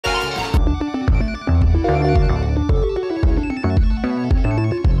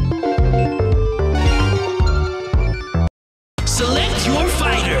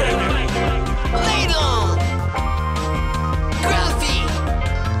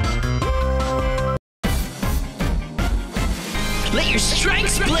Let your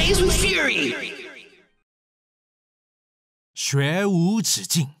strengths blaze with fury. 学无止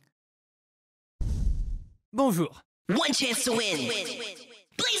境。 Bonjour. One chance to win.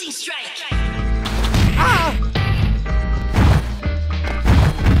 Blazing strike. Ah!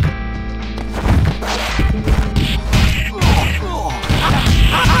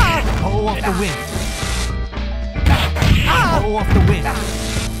 Pull off the wind. Pull off the wind.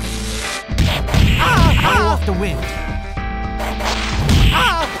 Pull off the wind.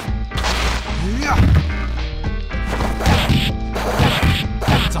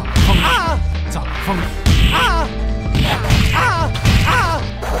 掌风，掌风。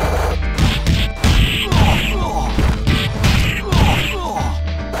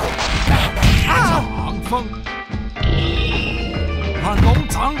掌风。把农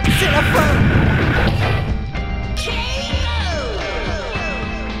场泄了愤。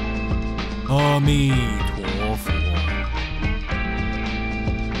阿弥陀佛。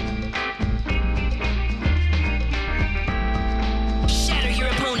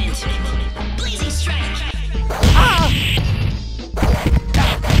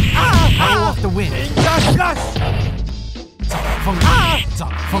 Pull off the wind. 掌风，掌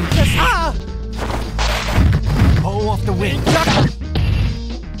风。Pull off the wind.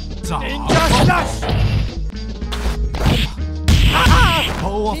 掌风。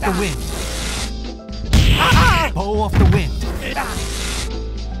Pull off the wind. Pull off the wind.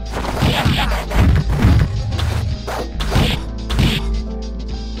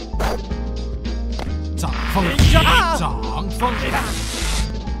 掌风，掌风。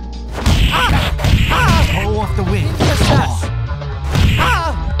 Pull off the wind.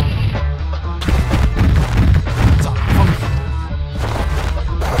 掌风。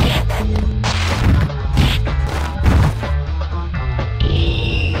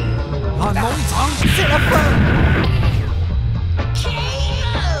把农场泄了愤。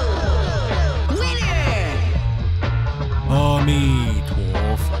阿弥陀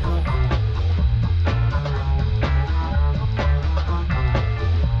佛。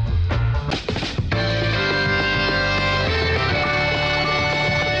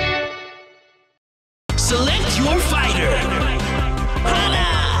 Select your fighter.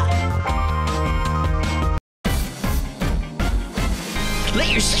 Let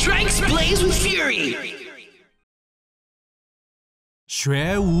your strengths blaze with fury.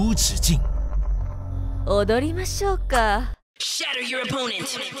 学无止境。踊りましょうか。 Shatter your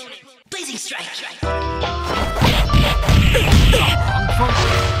opponent. Blazing strike. 掌风。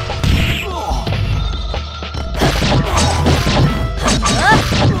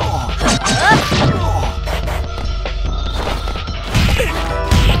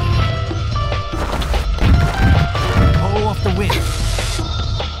 Pull off the wind.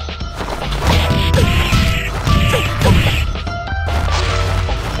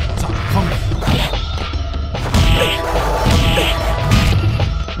 掌风。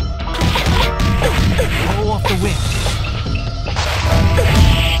Pull off the wind.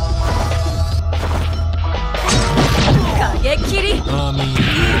 影切り。いい阿弥度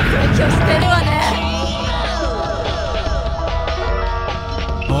胸してるわね。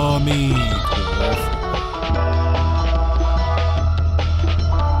阿弥陀佛。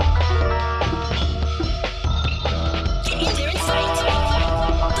 Get in there and fight.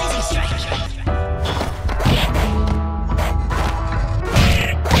 Blazing strike.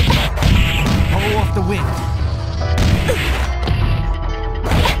 Pull off the wind.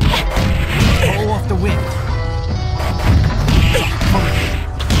 Pull off the wind. 掌风。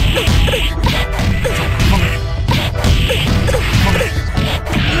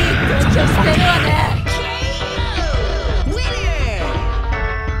度胸してるわね。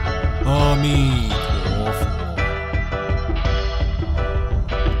阿弥陀佛。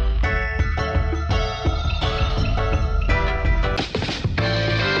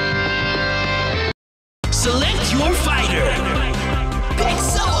 Select your fighter.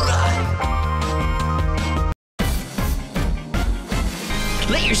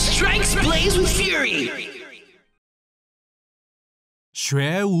 Let your strengths blaze with fury.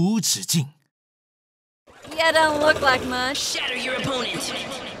 学无止境。 Yeah, don't look like much. Shatter your opponent.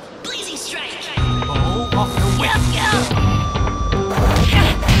 Blazing strike. Pull off the wind.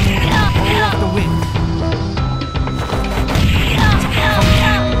 Pull off the wind.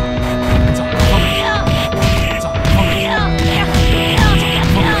 掌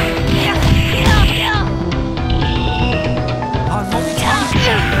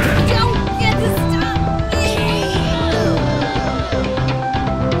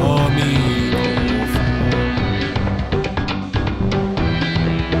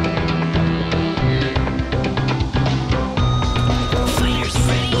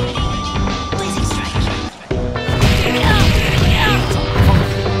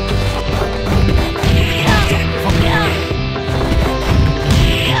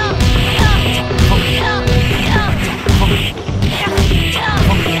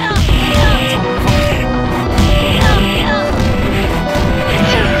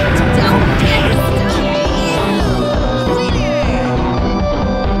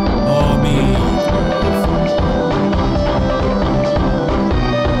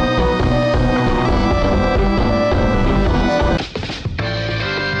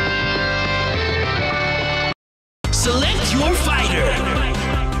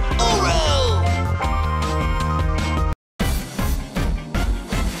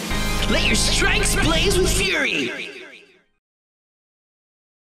strengths blaze with fury.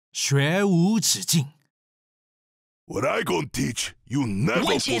 学无止境， What I gonna teach you never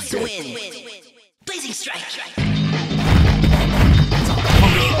One chance to forget. win. Blazing strike.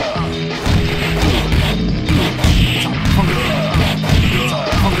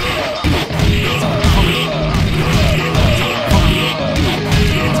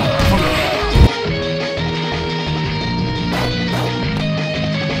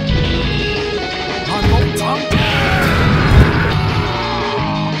 看农场。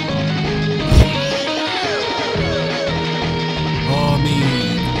阿弥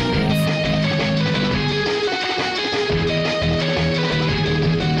陀佛。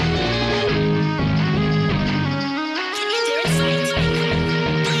 Get in there and fight.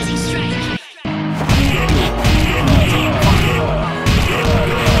 Blazing strike.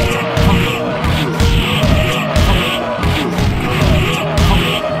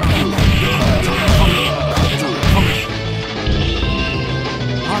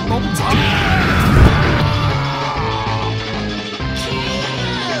 看农场。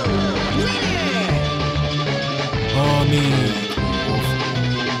 阿弥陀佛。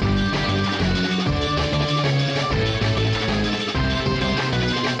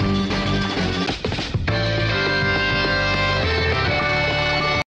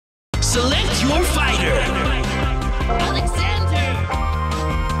 Select your fighter. Alexander.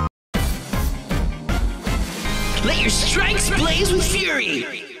 Let your strengths blaze with fury.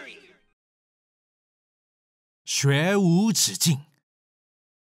 学无止境，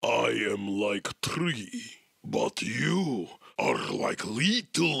 I am like tree, but you are like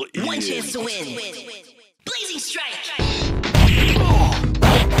little One chance ant. to win. Blazing strike.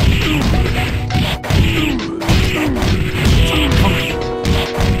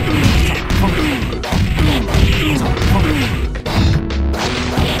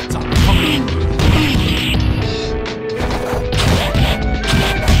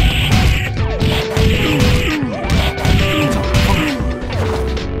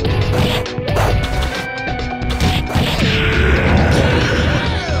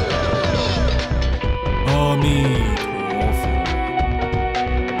 阿弥陀佛。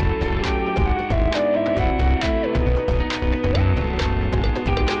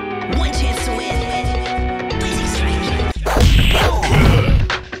 One chance to win. Blazing strike.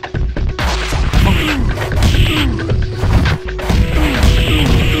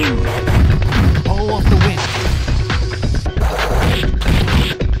 All of the wind.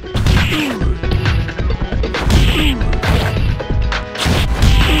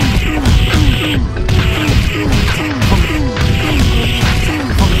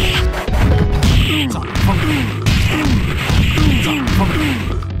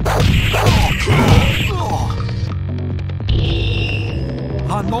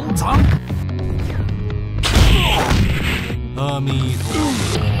 看农场。阿弥陀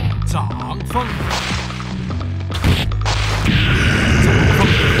佛，掌风。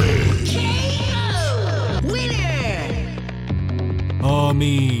 Winner. 阿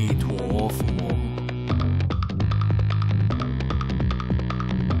弥陀佛。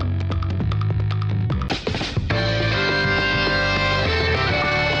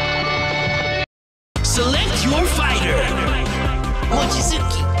 Select your fighter.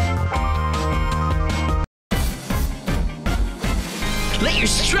 Mochizuki. Let your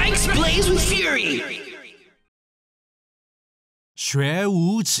strengths blaze with fury. 学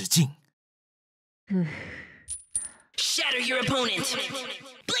无止境， Shatter your opponent.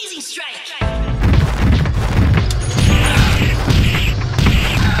 Blazing strike.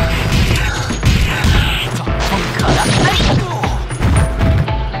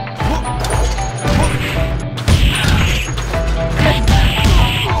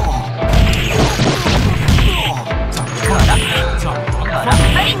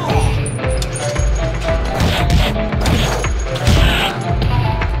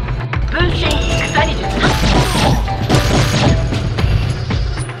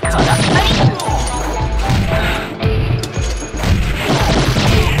 掌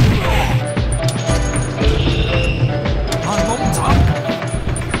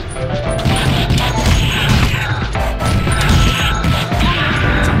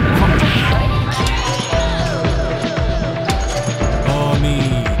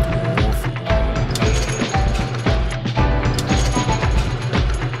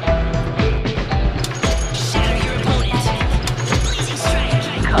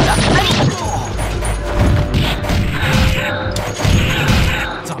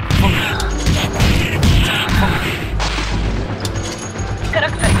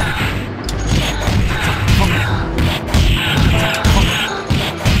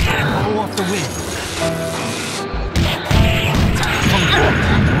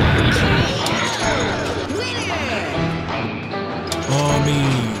阿弥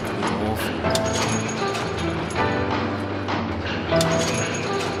陀佛。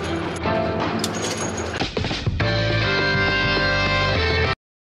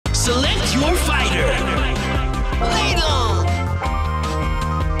 Select your fighter. Lead on.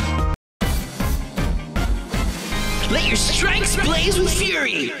 Let your strikes blaze with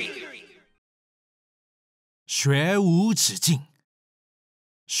fury. 学无止境，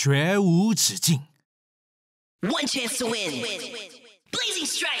学无止境。 One chance to win. Blazing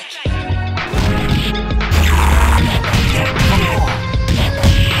strike.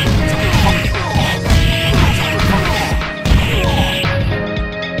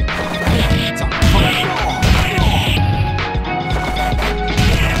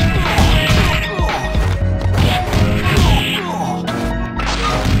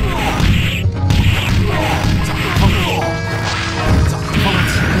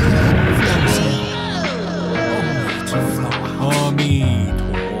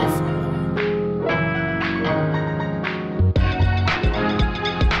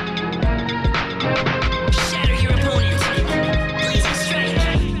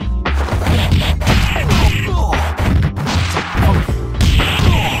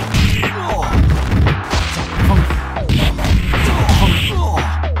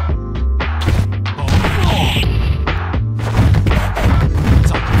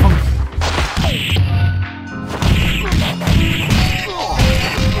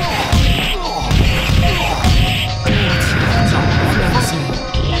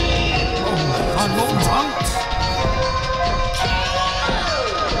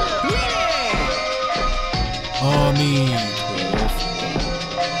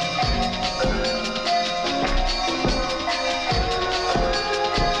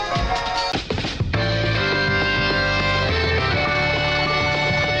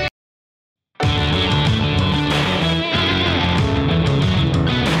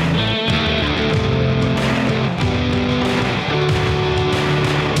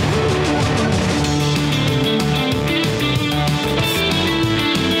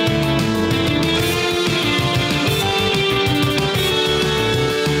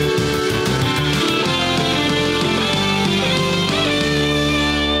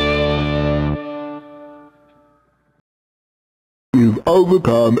 You've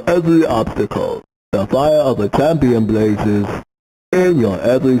overcome every obstacle. The fire of a champion blazes in your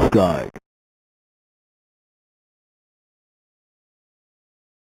every strike.